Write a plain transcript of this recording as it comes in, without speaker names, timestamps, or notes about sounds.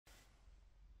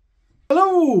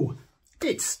Hello!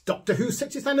 It's Doctor Who's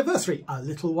 60th anniversary a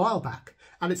little while back,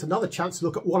 and it's another chance to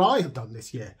look at what I have done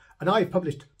this year. And I have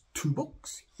published 2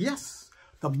 books. Yes,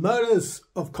 The Murders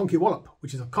of Conky Whallop,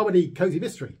 which is a comedy cosy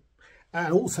mystery,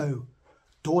 and also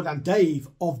Dawn and Dave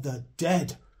of the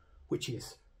Dead, which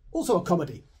is also a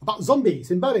comedy about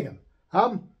zombies in Birmingham.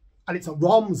 And it's a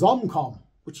rom-zom-com,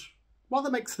 which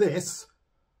rather makes this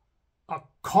a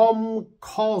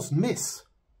com-cos-miss.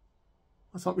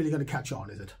 That's not really going to catch on,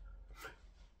 is it?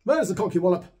 Murders of Conky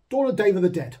Whallop, Dawn and Dave of the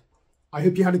Dead. I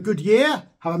hope you had a good year,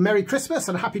 have a Merry Christmas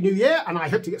and a Happy New Year, and I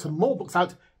hope to get some more books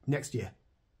out next year.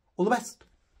 All the best.